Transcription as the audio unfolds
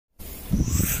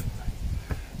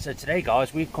So today,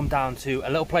 guys, we've come down to a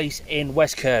little place in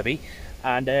West Kirby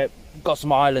and got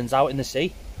some islands out in the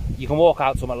sea. You can walk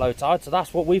out to them at low tide, so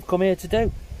that's what we've come here to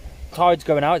do. Tide's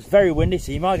going out, it's very windy,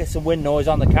 so you might get some wind noise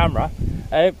on the camera.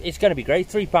 It's going to be great.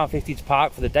 £3.50 to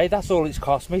park for the day, that's all it's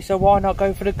cost me, so why not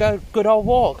go for the good old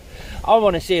walk? I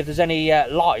want to see if there's any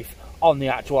life on the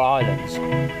actual islands.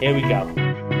 Here we go.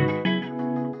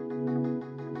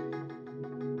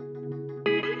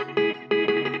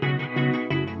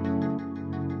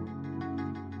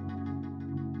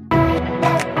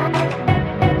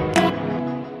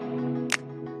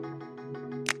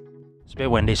 It's a bit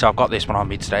windy, so I've got this one on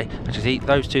me today. As you see,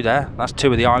 those two there, that's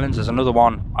two of the islands. There's another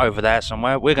one over there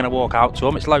somewhere. We're going to walk out to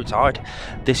them. It's low tide.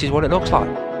 This is what it looks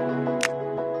like.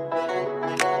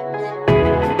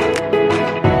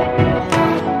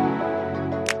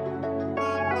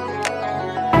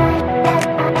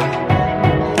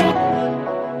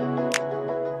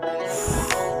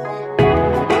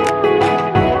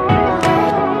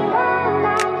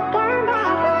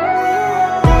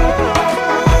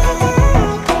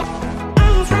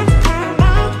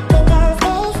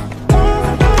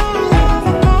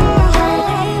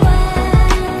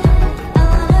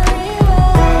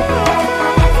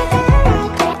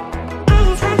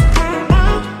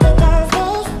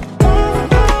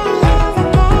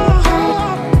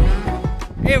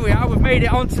 Here we are, we've made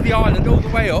it onto the island all the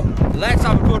way up. Let's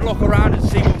have a good look around and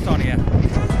see what's on here.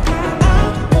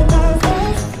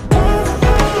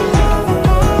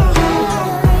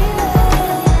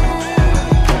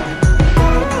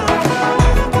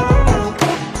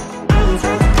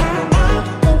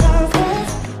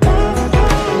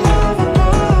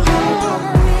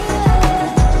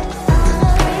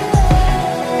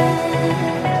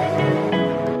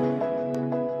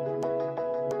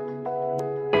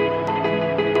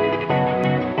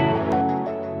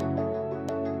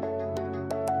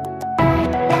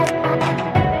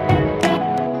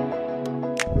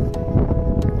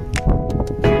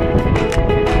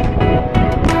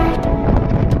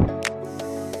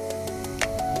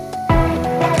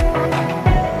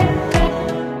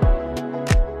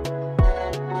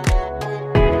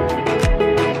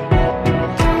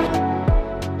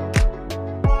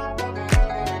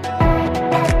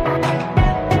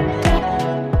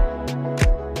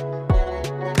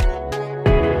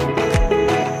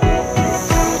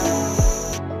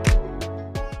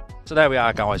 So there we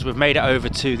are, guys, we've made it over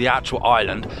to the actual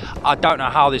island. I don't know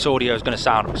how this audio is going to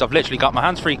sound because I've literally got my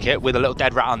hands-free kit with a little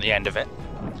dead rat on the end of it.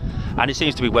 And it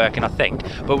seems to be working, I think.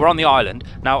 But we're on the island.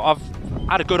 Now, I've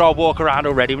had a good old walk around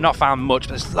already. We've not found much, but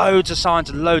there's loads of signs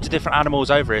and loads of different animals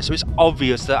over here. So it's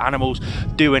obvious that animals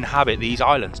do inhabit these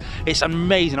islands. It's an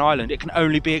amazing island. It can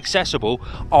only be accessible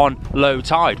on low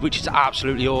tide, which is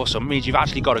absolutely awesome. It means you've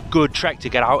actually got a good trek to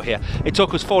get out here. It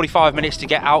took us 45 minutes to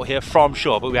get out here from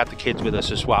shore, but we had the kids with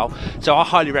us as well. So I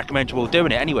highly recommend you all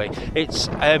doing it. Anyway, it's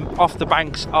off the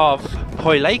banks of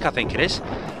Hoy Lake, I think it is,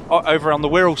 over on the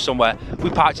Wirral somewhere. We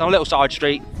parked on a little side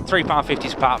street,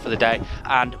 £3.50 to park for the day,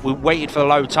 and we waited for the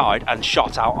low tide and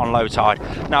shot out on low tide.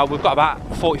 Now we've got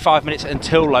about 45 minutes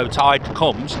until low tide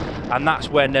comes, and that's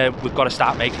when we've got to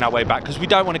start making our way back because we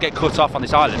don't want to get cut off on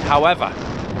this island. However,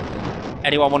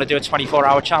 anyone want to do a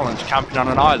 24-hour challenge camping on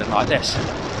an island like this?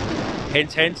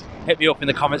 Hint, hint, hit me up in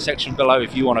the comment section below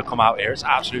if you want to come out here. It's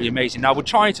absolutely amazing. Now we're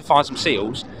trying to find some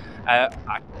seals.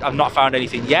 I've not found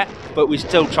anything yet, but we're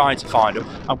still trying to find them.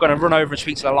 I'm going to run over and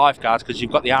speak to the lifeguards because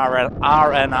you've got the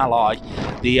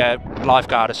RNLI, the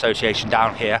Lifeguard Association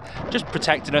down here, just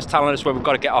protecting us, telling us where we've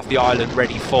got to get off the island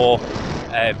ready for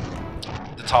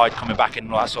the tide coming back in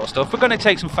and all that sort of stuff. We're going to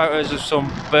take some photos of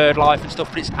some bird life and stuff,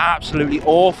 but it's absolutely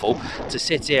awful to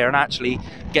sit here and actually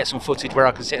get some footage where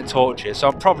I can sit and talk to you. So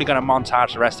I'm probably going to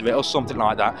montage the rest of it or something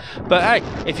like that. But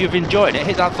hey, if you've enjoyed it,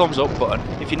 hit that thumbs up button.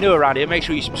 If you're new around here, make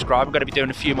sure you subscribe. I'm going to be doing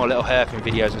a few more little hairpin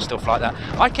videos and stuff like that.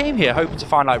 I came here hoping to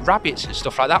find like rabbits and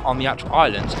stuff like that on the actual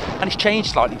islands, and it's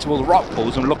changed slightly to all the rock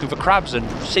pools and looking for crabs and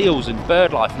seals and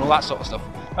bird life and all that sort of stuff.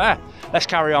 But let's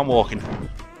carry on walking.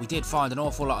 We did find an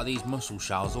awful lot of these mussel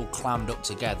shells all clammed up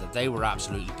together. They were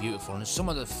absolutely beautiful, and some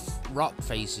of the rock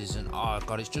faces, and oh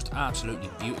god, it's just absolutely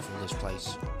beautiful, this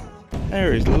place.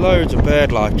 There is loads of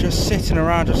bird life just sitting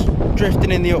around, just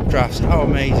drifting in the updrafts. How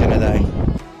amazing are they?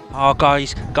 Oh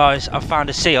guys, I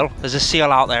found a seal. There's a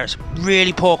seal out there. It's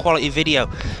really poor quality video.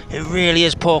 It really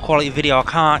is poor quality video. I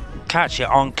can't catch it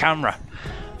on camera.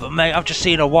 But mate, I've just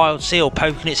seen a wild seal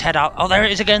poking its head out. Oh, there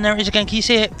it is again, there it is again. Can you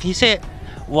see it? Can you see it?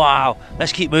 Wow,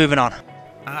 let's keep moving on.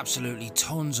 Absolutely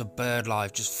tons of bird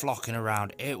life just flocking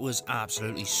around. It was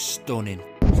absolutely stunning.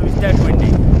 So it's dead windy,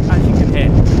 as you can hear.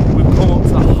 We've come up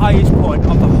to the highest point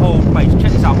of the whole place.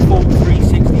 Check this out, full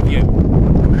 360 view.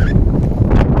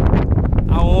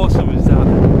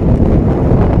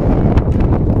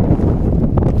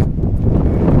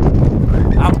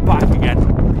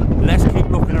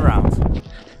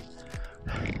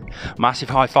 Massive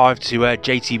high five to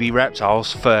JTB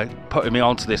Reptiles for putting me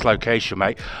onto this location,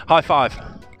 mate. High five.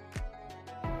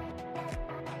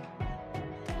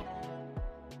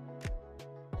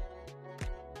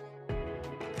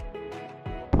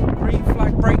 Green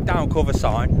flag breakdown cover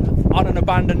sign on an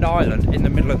abandoned island in the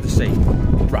middle of the sea.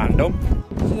 Random.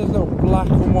 See those little black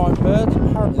and white birds?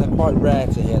 Apparently they're quite rare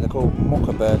to hear. They're called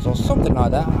mucker birds or something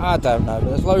like that. I don't know, but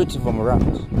there's loads of them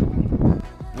around.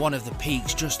 One of the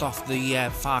peaks just off the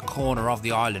far corner of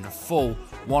the island, a full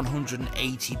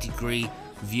 180-degree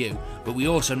view. But we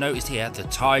also noticed here the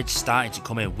tide's starting to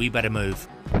come in. We better move.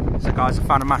 So guys, I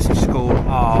found a massive school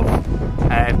of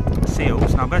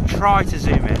seals. Now I'm going to try to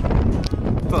zoom in,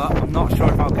 but I'm not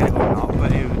sure if I'll get it or not.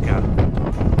 But here we go.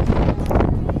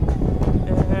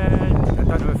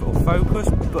 I don't know if it'll focus,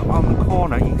 but on the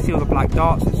corner you can see all the black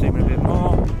darts. Let's zoom in a bit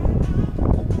more.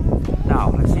 Now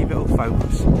let's see if it'll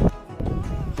focus.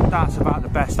 That's about the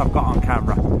best I've got on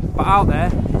camera. But out there,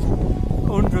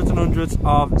 hundreds and hundreds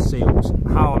of seals.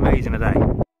 How amazing are they?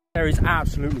 There is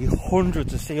absolutely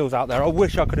hundreds of seals out there. I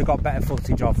wish I could have got better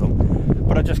footage of them,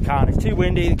 but I just can't. It's too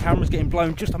windy, the camera's getting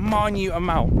blown just a minute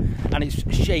amount, and it's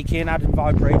shaking, adding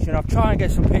vibration. I'll try and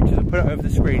get some pictures and put it over the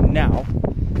screen now.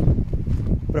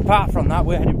 But apart from that,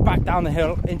 we're heading back down the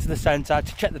hill into the centre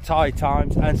to check the tide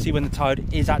times and see when the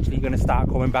tide is actually going to start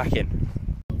coming back in.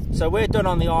 So we're done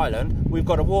on the island. We've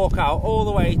got to walk out all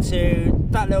the way to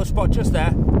that little spot just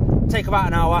there. Take about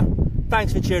an hour.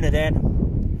 Thanks for tuning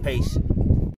in. Peace.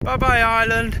 Bye bye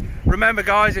island. Remember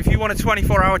guys, if you want a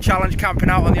 24-hour challenge camping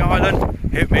out on the island,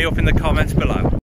 hit me up in the comments below.